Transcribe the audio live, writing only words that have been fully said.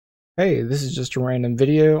Hey, this is just a random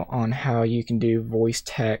video on how you can do voice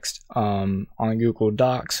text on Google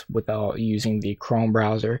Docs without using the Chrome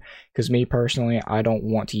browser. Because me personally, I don't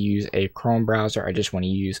want to use a Chrome browser. I just want to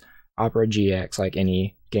use Opera GX like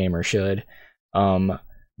any gamer should.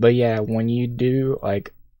 But yeah, when you do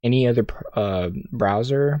like any other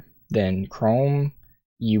browser than Chrome,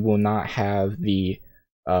 you will not have the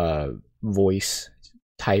voice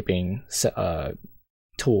typing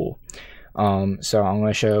tool. So I'm going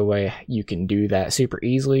to show a way you can do that super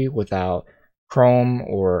easily without Chrome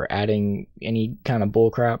or adding any kind of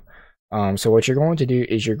bullcrap. So what you're going to do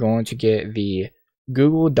is you're going to get the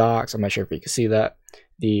Google Docs. I'm not sure if you can see that.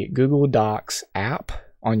 The Google Docs app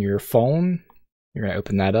on your phone. You're going to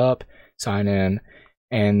open that up, sign in,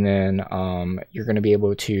 and then you're going to be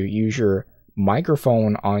able to use your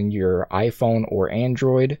microphone on your iPhone or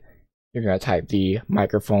Android. You're going to type the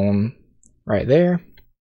microphone right there.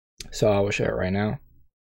 So I will show it right now.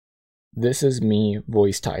 This is me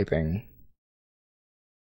voice typing.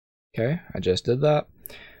 Okay, I just did that.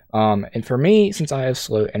 And for me, since I have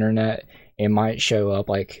slow internet, it might show up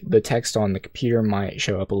like the text on the computer might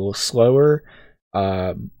show up a little slower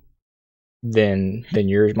than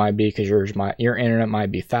yours might be, because your internet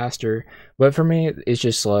might be faster. But for me, it's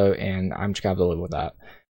just slow, and I'm just gonna have to live with that.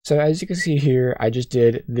 So as you can see here, I just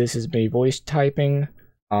did this is me voice typing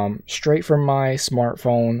straight from my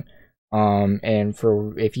smartphone. And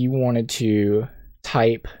for if you wanted to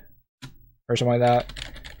type or something like that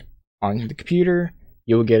on the computer,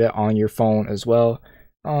 you'll get it on your phone as well.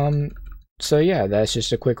 So yeah, that's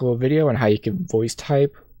just a quick little video on how you can voice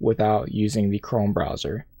type without using the Chrome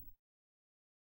browser.